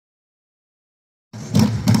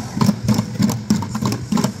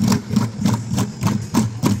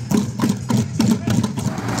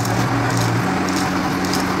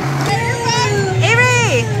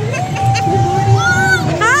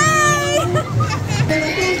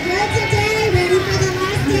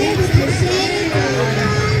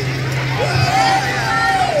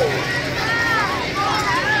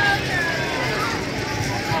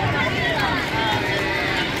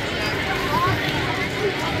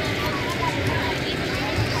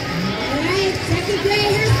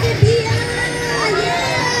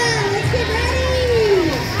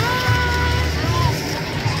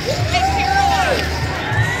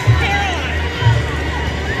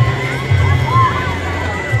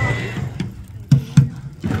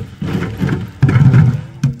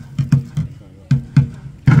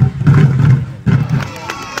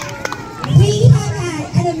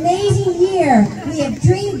We have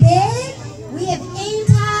dreamed big, we have aimed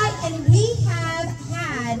high, and we have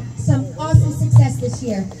had some awesome success this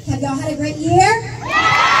year. Have y'all had a great year?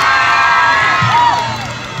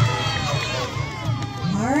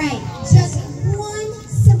 All right, just one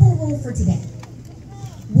simple rule for today.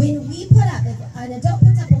 When we put up, if an adult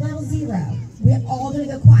puts up a level 0, we're all going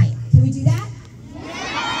to go quiet. Can we do that?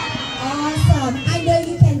 Awesome. I know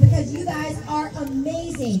you can because you guys are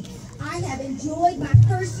amazing. I have enjoyed my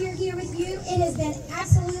first year here with you. It has been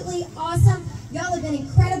absolutely awesome. Y'all have been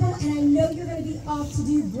incredible, and I know you're going to be off to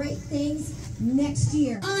do great things next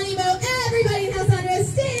year. Animo, everybody in Alessandro,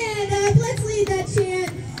 stand up. Let's lead that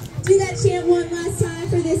chant. Do that chant one last time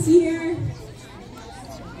for this year.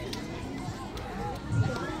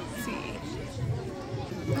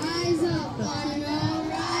 Rise up, Animo,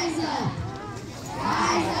 rise up.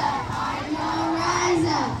 Rise up, Animo, rise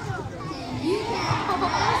up. Can you count on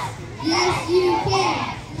us? Yes, you can.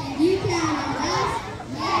 Can you count on us?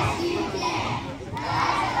 Yes, you can.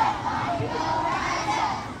 Rise up, Animo, rise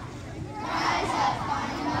up. Rise up,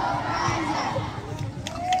 Animo, rise up.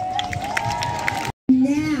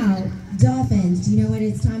 Now, Dolphins, do you know what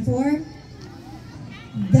it's time for?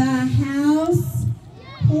 The house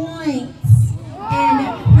points. And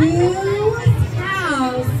whose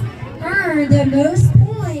house earned the most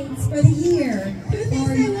points for the year? Who thinks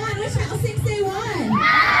they won? Which house thinks they won?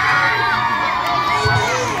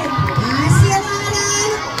 I see a lot of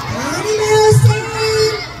Animo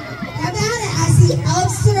saying, how about it? I see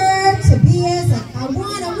Ulster, Tobias, like, I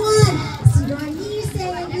won. I see Ronnie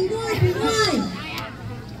saying, we won.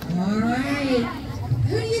 All right.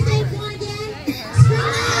 Who do you think won again? Scream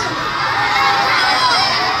out.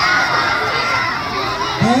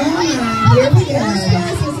 Oh my, here we go.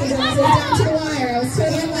 Down to the wire. I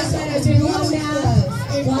was doing a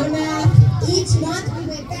lot of math. Each month we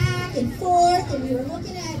went back and forth and we were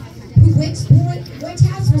looking at which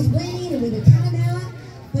house was winning, and we would count them out.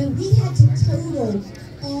 But we had to total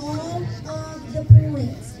all of the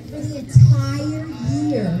points for the entire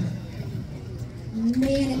year.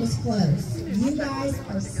 Man, it was close. You guys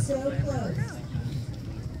are so close.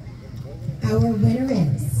 Our winner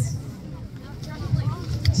is,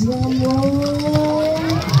 drum roll,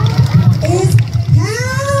 is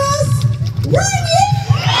House Ryan!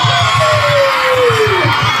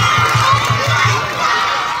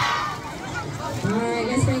 All right,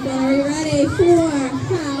 Miss Franklin, are you ready for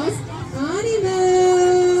House Animo?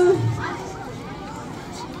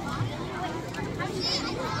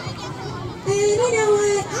 And you know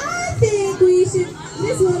what? I think we should.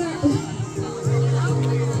 This is what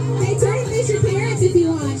Hey, turn and face your parents if you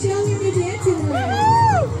want. Show them your new dancing room.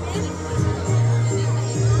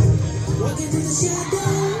 Walking through the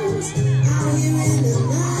shadows, out here in the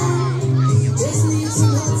night. Just need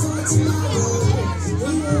some hope for tomorrow.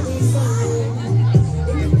 We will be fine.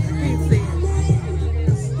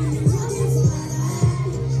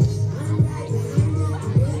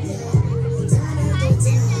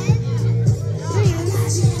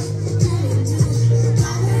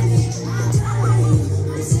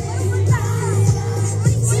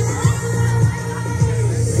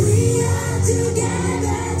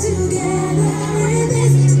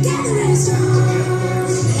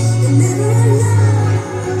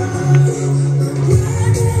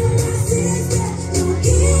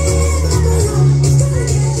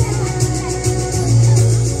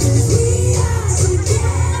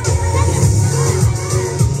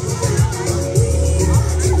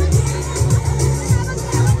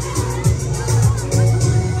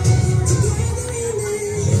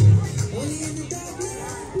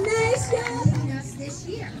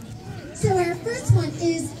 So our first one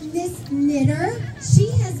is Miss Knitter.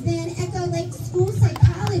 She has been Echo Lake School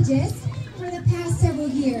Psychologist for the past several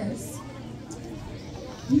years.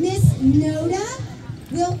 Miss Noda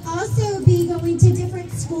will also be going to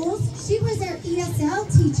different schools. She was our ESL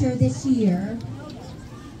teacher this year.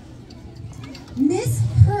 Miss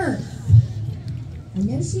Hirth. I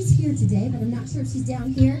know she's here today, but I'm not sure if she's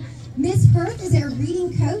down here. Miss Hirth is our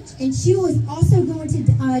reading coach, and she was also going to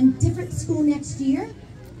different school next year.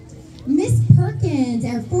 Miss Perkins,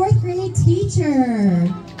 our 4th grade teacher.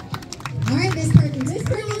 All right, Miss Perkins. Miss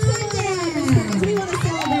Perkins, we want to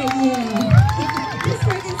celebrate you. Miss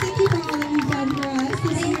Perkins, thank you for all that you've done for us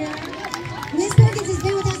this year. Miss Perkins has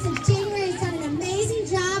been with us since January. Has done an amazing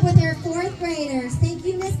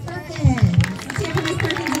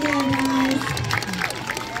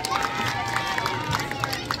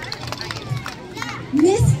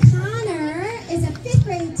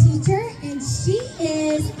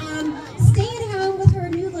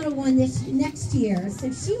year,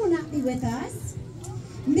 so she will not be with us.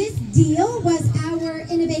 Miss Deal was our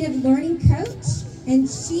innovative learning coach, and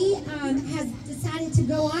she has decided to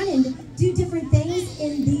go on and do different things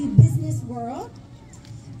in the business world.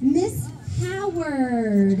 Miss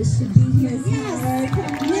Howard should be here. Yes,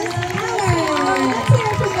 Miss Howard. Let's hear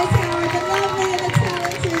it from Miss Howard, the lovely and the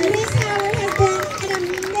talented. Miss Howard has been an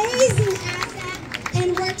amazing asset and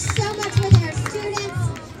worked so much with our students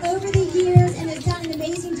over the years and has done an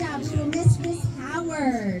amazing job. We will miss Miss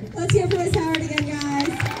Howard. Let's hear it from Miss Howard again, guys.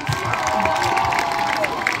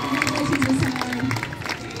 Congratulations, Miss Howard.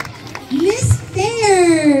 Miss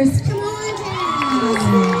Fairs, come on down. Miss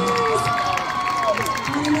Fairs.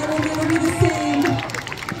 I know we'll never be the same.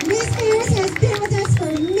 Miss Fairs has been with us for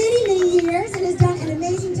many, many years and has done an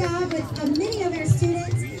amazing job with many of our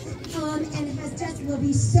students, and has just will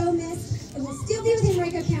be so missed. And will still be with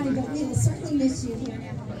Henrico County, but we will certainly miss you here in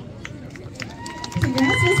Avery.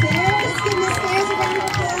 Congrats, Miss Fairs. Let's give Miss Fairs a round of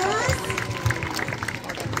applause.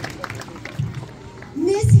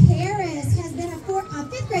 Miss Harris has been a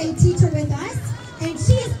 5th grade teacher with us, and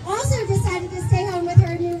she has also decided to stay home with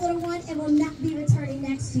her new little one and will not be returning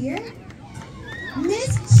next year.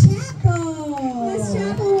 Miss Chapel. Miss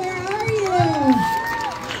Chapel, where are you?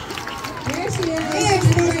 There she is. There's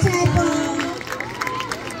Miss Chapel.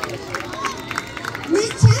 Miss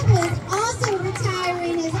Chapel is also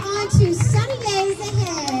retiring, is on to sunny days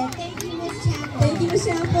ahead. Thank you, Miss Chapel. Thank you, Miss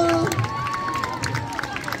Chapel.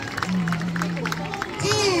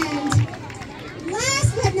 And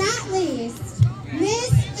last but not least,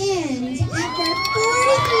 Miss End, after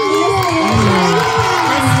 43 years.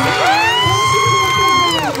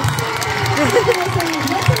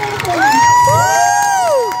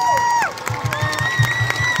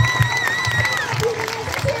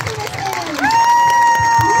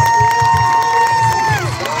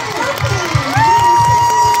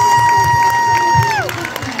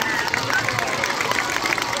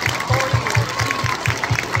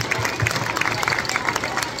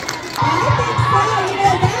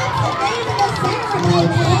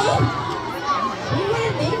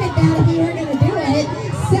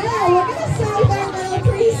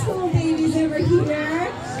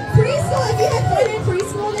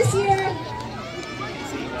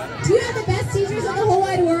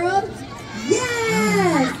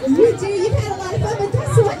 You do. You've had a lot of fun, but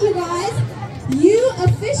guess what, you guys? You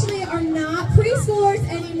officially are not preschoolers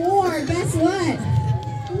anymore. Guess what?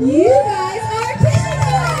 You guys are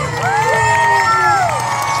kindergartners!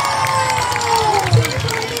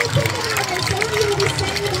 Some of you will be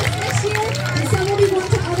staying with us next year, and some will be going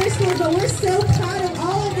to other schools, but we're so proud of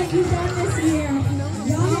all of what you've done this year.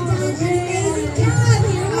 Y'all have done an amazing job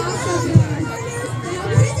here. Awesome. Now,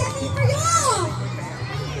 what does that mean for y'all?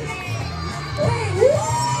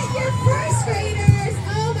 First graders,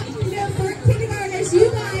 for kindergartners, you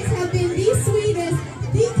guys have been the sweetest,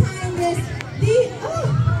 the kindest,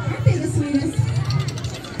 aren't they the sweetest?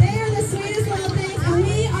 They are the sweetest little things, and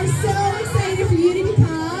we are so excited for you to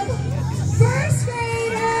become first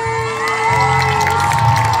graders!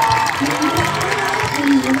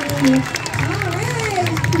 Alright,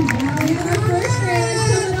 now we have our first graders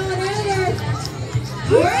coming on over.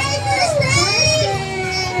 Alright, first grade!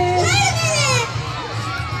 Wait a minute!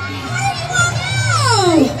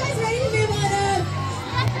 Are you guys ready to move on up?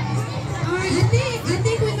 Alright, I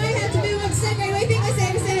think we might have to move up second grade. What do you think, Miss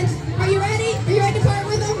Anderson? Are you ready? Are you ready to part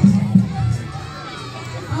with them?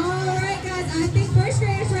 Alright, guys, I think first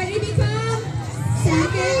graders ready to become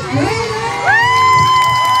second graders.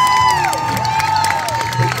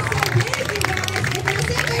 That's so big, you guys. And now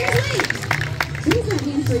second graders, wait. What does that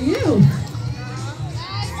mean for you?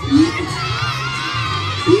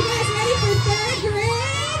 You guys ready for third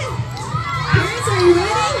grade? Parents, are you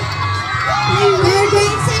ready? Third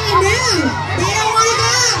grade saying no. They don't want to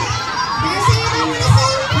go. They're saying they want to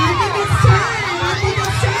sing. I think it's time. I think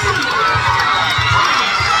it's time.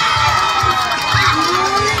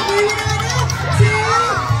 Alright, moving on up to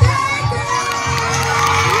third grade.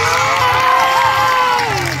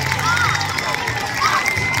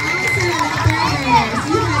 Awesome, third graders.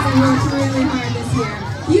 You guys have worked really hard this year.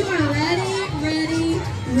 You are ready, ready,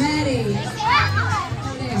 ready.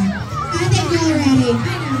 I think you're ready.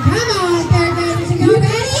 Come on, third graders. You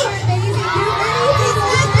ready? You ready? It's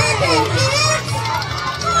not third grade, kids.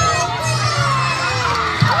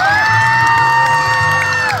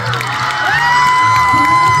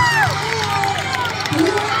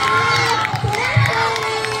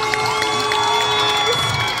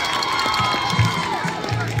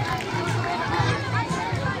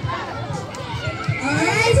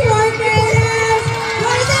 Alright, fourth graders.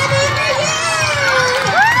 What does that mean for you?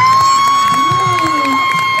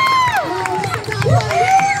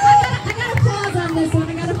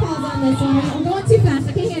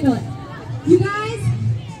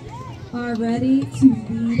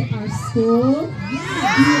 our school.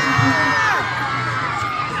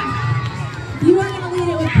 You are going to lead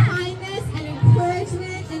it with kindness and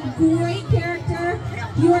encouragement and great character.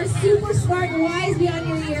 You are super smart and wise beyond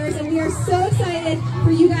your years, and we are so excited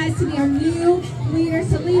for you guys to be our new leaders,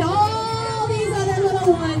 to lead all these other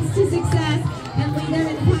little ones to success and lead them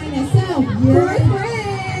in kindness. So, fourth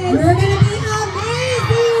grade, we're going to be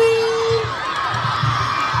amazing!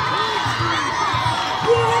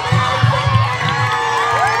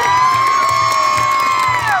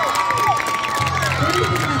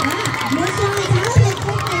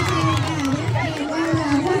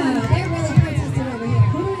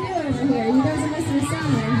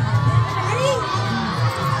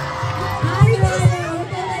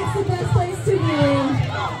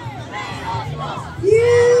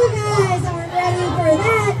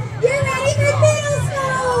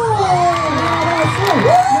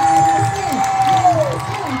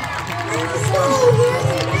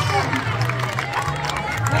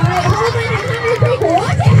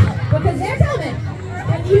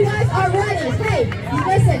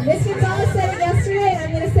 Miss Gonzalez said it yesterday, and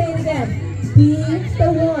I'm going to say it again. Be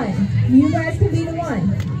the one. You guys can be the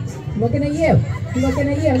one. Looking at you. Looking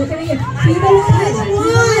at you. Looking at you. Be the one. You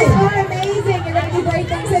guys are amazing. You're going to do great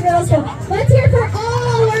things in middle school. Let's hear for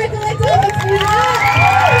all our collective.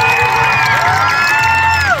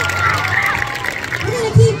 We're going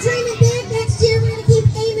to keep dreaming big. Next year, we're going to keep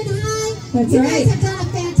aiming high. That's you right. guys have done a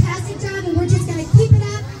fantastic job, and we're just going to keep it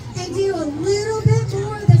up and do a little bit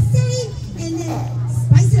more of the same, and then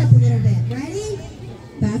spice it up a little bit. Ready?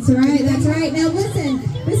 That's right, that's right. Now listen,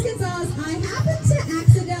 Miss Gonzalez, I happened to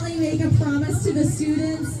accidentally make a promise to the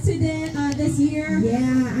students today, this year. Yeah,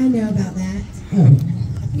 I know about that.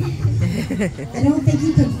 I don't think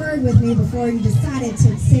you conferred with me before you decided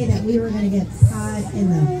to say that we were going to get pie in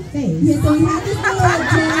the face. Yeah, so we had this little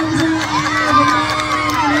denim drive,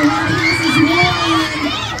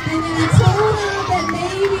 and then I told them that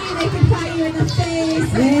maybe they could pie you in the face.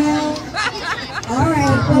 Well, all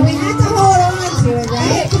right. Well, we have to hold on to it,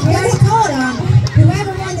 right? Because we already told them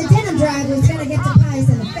whoever won the denim drive was going to get the pies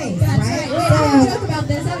in the face, That's right? right. Wait, I have a joke about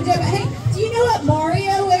this. I have a joke about, hey, do you know what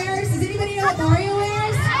Mario wears? Does anybody know what Mario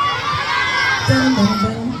wears? Dun, dun,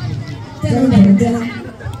 dun. Dun, dun, dun.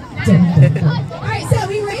 Dun, dun, dun. All right, so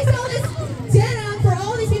we raised all this denim for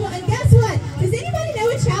all these people, and guess what? Does anybody know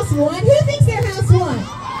which house won? Who thinks their house won?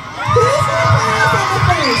 Who's going to pie us in the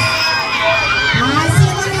face? I see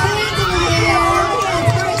a lot of hands in the air.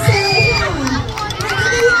 All right, so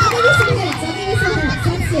I'll give you some hints.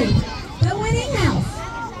 Let's see. The winning house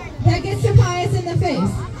that gets to pie us in the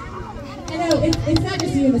face. I know, it's not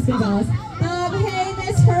just you, Miss Gonzalez. Hey,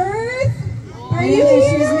 Miss Hurth. Are you here?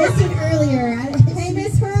 She was missing earlier. Hey,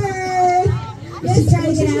 Miss Hurth. She's trying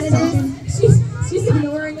to get out of this. She's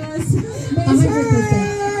ignoring us. Miss 100%.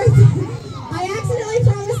 Hurth. I accidentally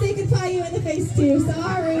promised they could pie you in the face too.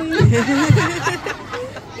 Sorry.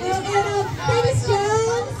 Hey, Miss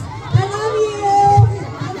Jones. I love you.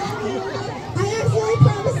 I accidentally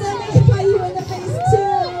promised them they could pie you in the face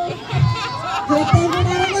too. Good thing we're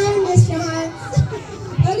not alone, Miss Johns.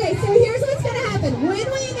 Okay, so here's what's going to happen. When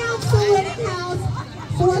we announce the winning house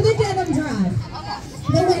for the denim drive,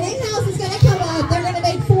 the winning house is going to come up. They're going to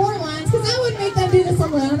make 4 lines, because I wouldn't make them do this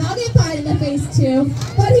alone. I'll get pied in the face too.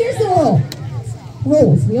 But here's the rule.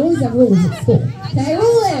 Rules. We always have rules at school. Okay,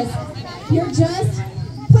 rule is you're just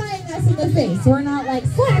pieing us in the face. We're not like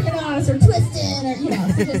slapping on us or twisting or,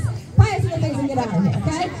 so just pie us in the face and get out of here,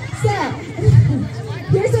 okay? So,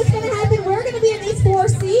 here's what's going to happen. We're going to be in these 4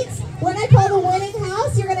 seats. When I call the winning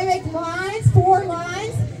house, you're going to make lines, 4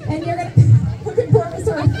 lines, and you're going to look at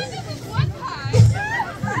Professor.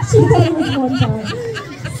 She thought it was one time.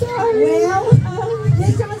 Sorry. Well,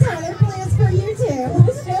 Miss Johns have other plans for you too.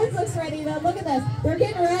 Miss Jones looks ready though. Look at this. They're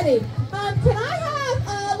getting ready. Can I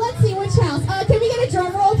have, let's see, which house? Can we get a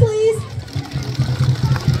drum roll, please?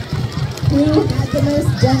 Who had the most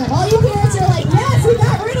denim? All you parents are like, yes, we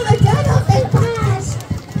got rid of the denim. Thank gosh.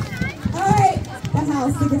 All right. The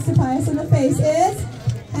house that gets to pie us in the face is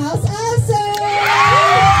House Officer.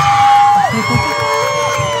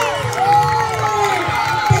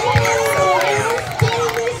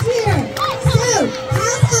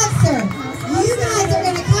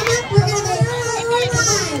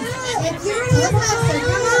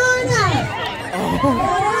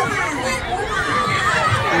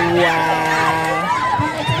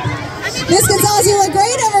 Miss Gonzalez, you look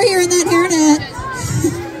great over here in that hairnet.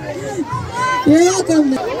 You're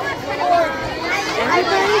welcome.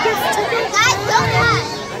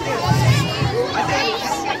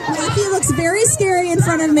 Matthew looks very scary in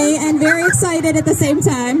front of me and very excited at the same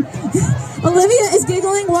time. Olivia is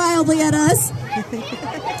giggling wildly at us.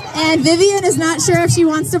 And Vivian is not sure if she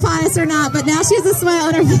wants to pie us or not, but now she has a smile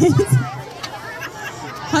on her face.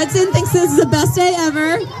 Hudson thinks this is the best day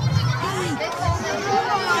ever.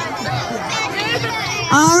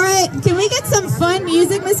 All right, can we get some fun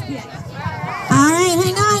music, Miss? All right,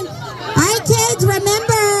 hang on. All right, kids,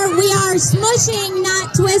 remember we are smushing,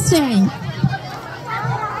 not twisting.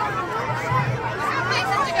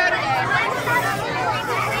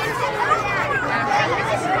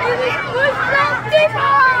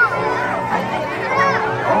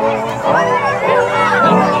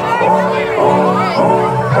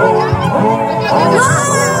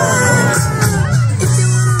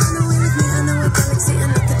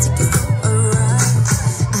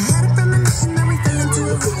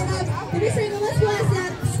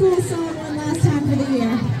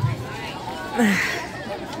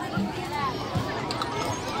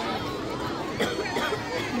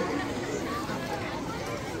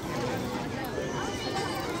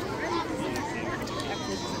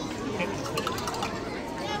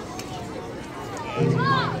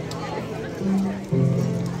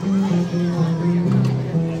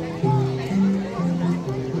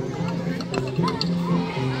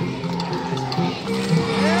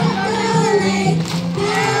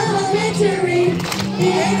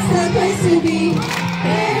 It's the place to be. We're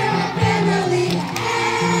a family.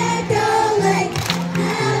 Echo Lake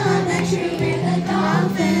Elementary. We're the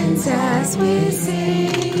dolphins as we sing.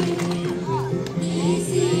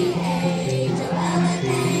 ECH-O-L-N-A-E.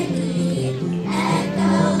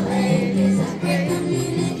 Echo Lake is a great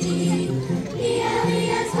community. The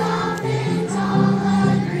alias dolphins all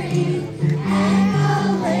agree. Echo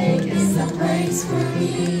Lake is the place for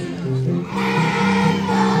me.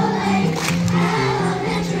 Echo Lake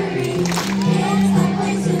Elementary, it's the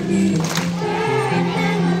place to be. We're a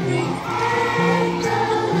family. Echo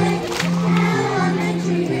Lake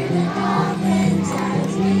Elementary, we're the dolphins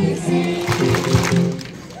as we sing.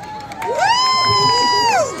 Woo!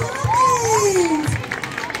 Dolphins!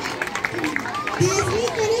 As we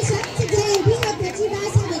finish